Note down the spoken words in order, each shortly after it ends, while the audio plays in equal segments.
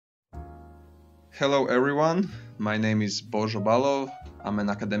Hello everyone, my name is Bozo Balov. I'm an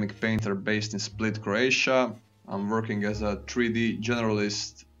academic painter based in Split, Croatia. I'm working as a 3D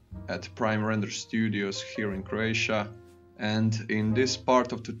generalist at Prime Render Studios here in Croatia. And in this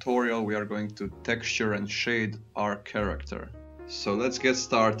part of tutorial we are going to texture and shade our character. So let's get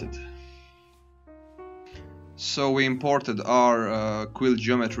started. So we imported our quill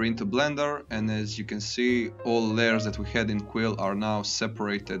geometry into Blender, and as you can see, all layers that we had in quill are now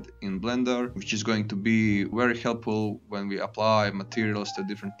separated in Blender, which is going to be very helpful when we apply materials to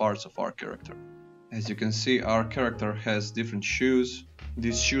different parts of our character. As you can see, our character has different shoes.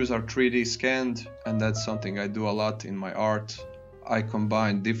 These shoes are 3D scanned, and that's something I do a lot in my art. I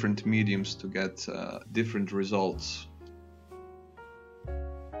combine different mediums to get different results.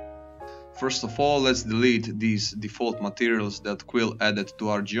 First of all, let's delete these default materials that Quill added to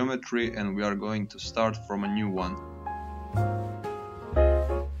our geometry, and we are going to start from a new one.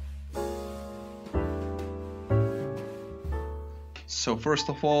 So first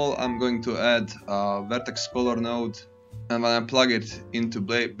of all, I'm going to add a vertex color node, and when I plug it into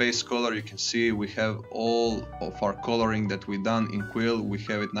base color, you can see we have all of our coloring that we done in Quill. We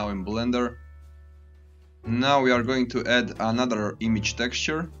have it now in Blender. Now we are going to add another image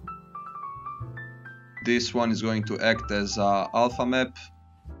texture. This one is going to act as an alpha map,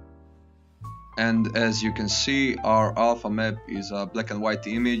 and as you can see, our alpha map is a black and white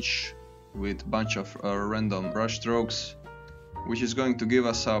image with a bunch of random brush strokes, which is going to give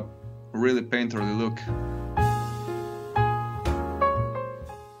us a really painterly look.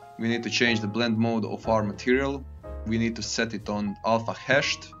 We need to change the blend mode of our material. We need to set it on alpha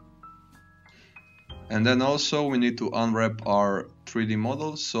hashed. And then also we need to unwrap our 3D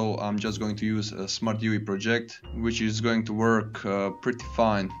model, so I'm just going to use a Smart UV project, which is going to work pretty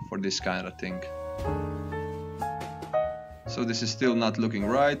fine for this kind of thing. So this is still not looking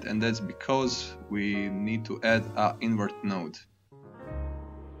right, and that's because we need to add an invert node.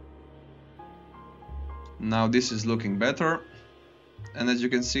 Now this is looking better, and as you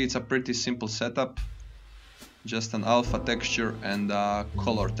can see, it's a pretty simple setup. Just an alpha texture and a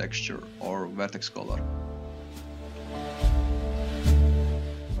color texture or vertex color.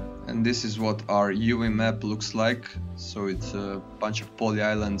 And this is what our UV map looks like. So it's a bunch of poly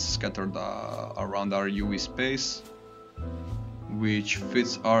islands scattered around our UV space, which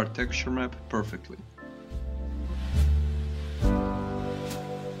fits our texture map perfectly.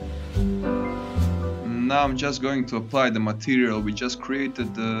 Now I'm just going to apply the material we just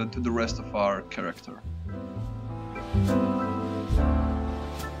created to the rest of our character.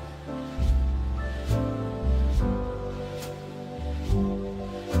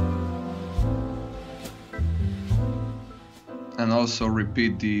 And also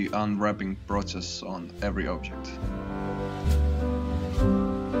repeat the unwrapping process on every object.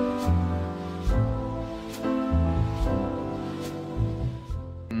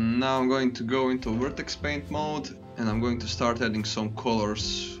 Now I'm going to go into Vertex Paint mode, and I'm going to start adding some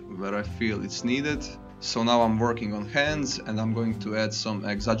colors where I feel it's needed. So now I'm working on hands, and I'm going to add some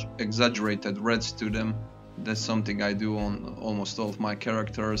exaggerated reds to them. That's something I do on almost all of my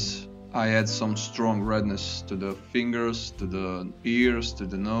characters. I add some strong redness to the fingers, to the ears, to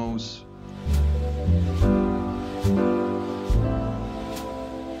the nose.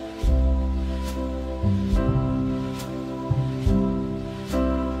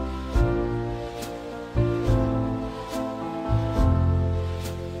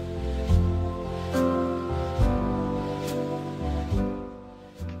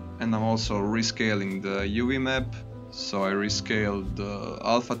 And I'm also rescaling the UV map, so I rescaled the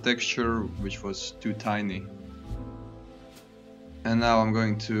alpha texture, which was too tiny. And now I'm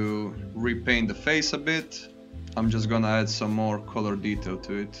going to repaint the face a bit. I'm just gonna add some more color detail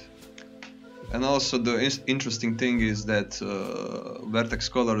to it. And also the interesting thing is that vertex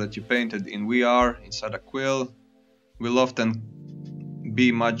color that you painted in VR inside a quill will often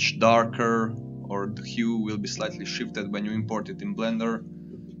be much darker, or the hue will be slightly shifted when you import it in Blender.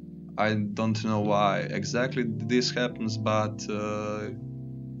 I don't know why exactly this happens, but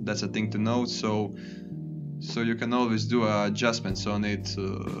that's a thing to note. So you can always do adjustments on it,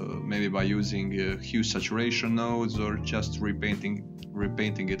 maybe by using hue saturation nodes, or just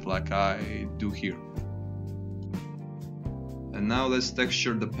repainting it like I do here. And now let's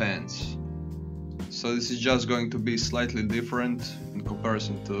texture the pants. So this is just going to be slightly different in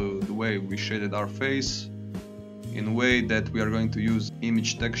comparison to the way we shaded our face, in a way that we are going to use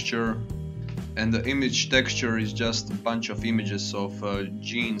image texture, and the image texture is just a bunch of images of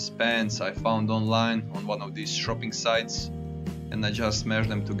jeans, pants I found online on one of these shopping sites, and I just mashed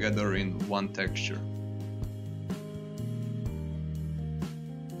them together in one texture.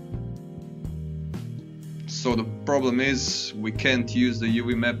 So the problem is we can't use the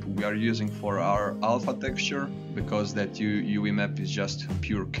UV map we are using for our alpha texture, because that UV map is just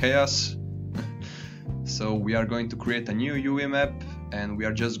pure chaos. So we are going to create a new UV map and we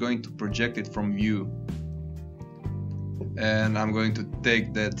are just going to project it from view. And I'm going to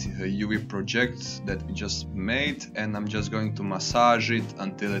take that UV project that we just made and I'm just going to massage it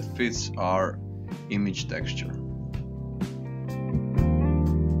until it fits our image texture.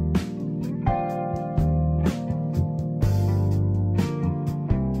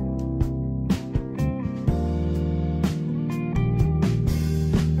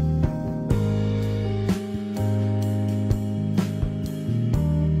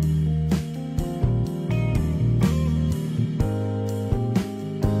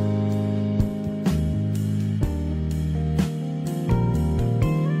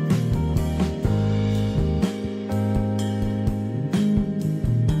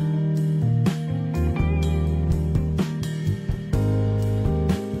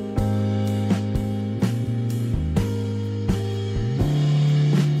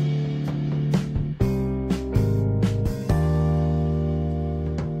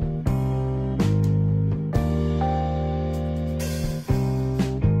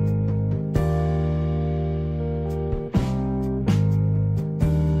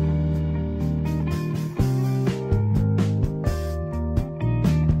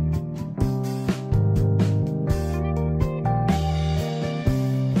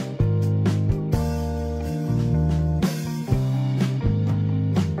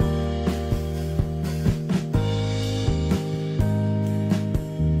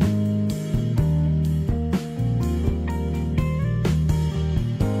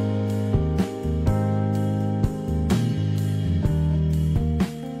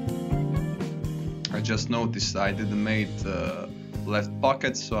 Just noticed I didn't make left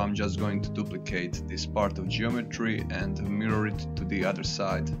pocket, so I'm just going to duplicate this part of geometry and mirror it to the other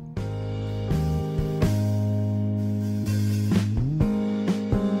side.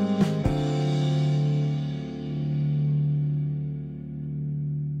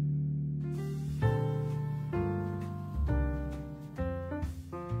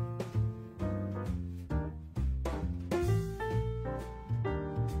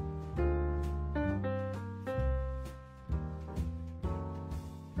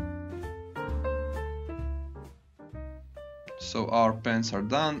 So our pants are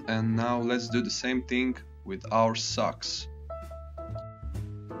done, and now let's do the same thing with our socks.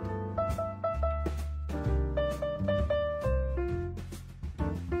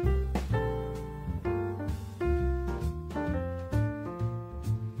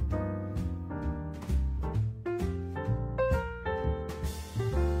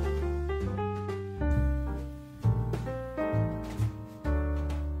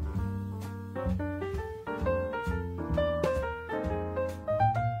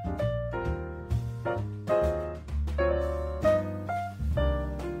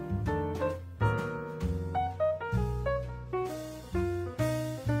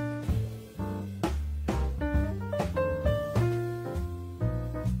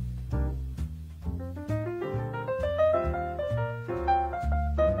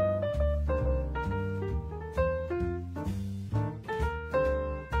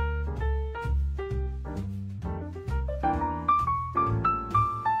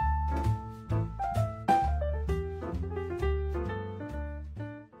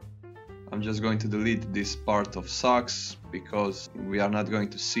 I'm just going to delete this part of socks because we are not going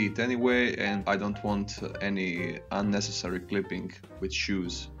to see it anyway, and I don't want any unnecessary clipping with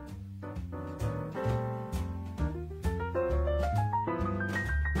shoes.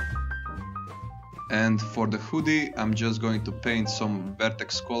 And for the hoodie, I'm just going to paint some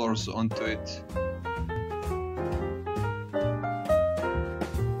Vertex colors onto it.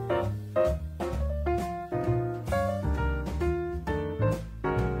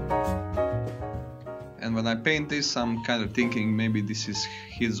 And when I paint this, I'm kind of thinking maybe this is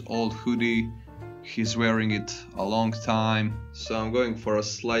his old hoodie, he's wearing it a long time, so I'm going for a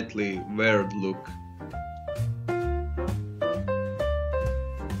slightly weird look.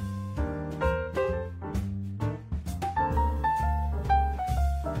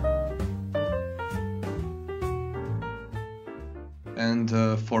 And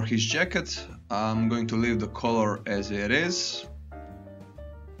for his jacket, I'm going to leave the color as it is.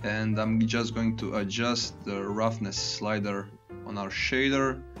 And I'm just going to adjust the roughness slider on our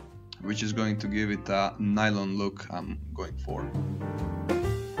shader, which is going to give it a nylon look I'm going for.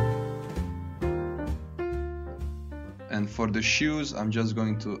 And for the shoes, I'm just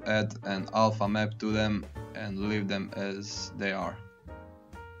going to add an alpha map to them and leave them as they are.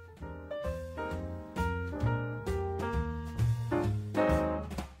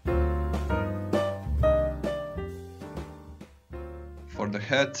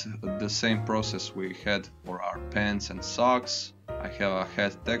 head, the same process we had for our pants and socks. I have a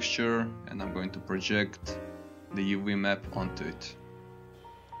head texture and I'm going to project the UV map onto it.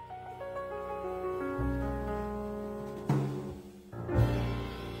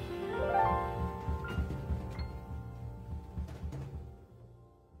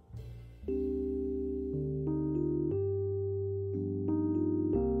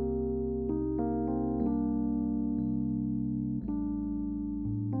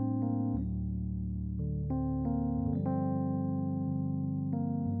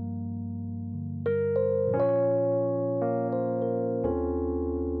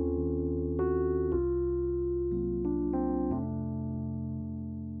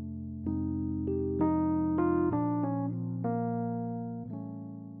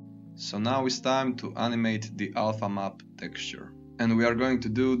 So now it's time to animate the alpha map texture. And we are going to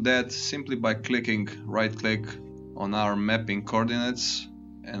do that simply by clicking right click on our mapping coordinates,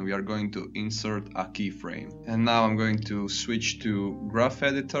 and we are going to insert a keyframe. And now I'm going to switch to graph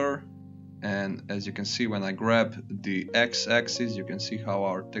editor, and as you can see, when I grab the x-axis you can see how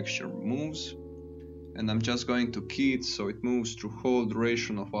our texture moves, and I'm just going to key it so it moves through whole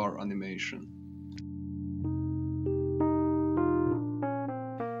duration of our animation.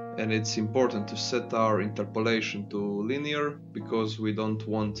 And it's important to set our interpolation to linear because we don't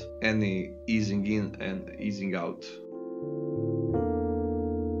want any easing in and easing out.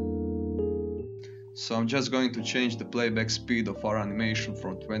 So I'm just going to change the playback speed of our animation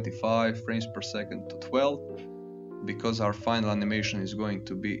from 25 frames per second to 12, because our final animation is going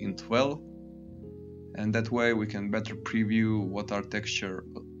to be in 12, and that way we can better preview what our texture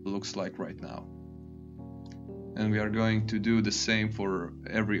looks like right now. And we are going to do the same for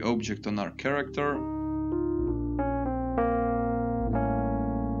every object on our character.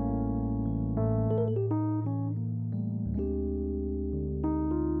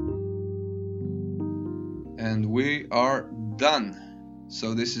 And we are done.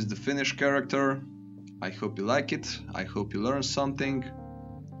 So this is the finished character. I hope you like it. I hope you learned something.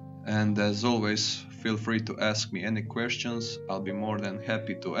 And as always, feel free to ask me any questions. I'll be more than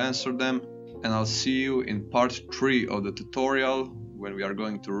happy to answer them. And I'll see you in part 3 of the tutorial when we are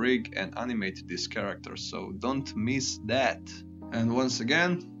going to rig and animate this character, so don't miss that. And once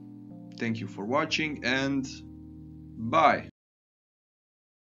again, thank you for watching and bye!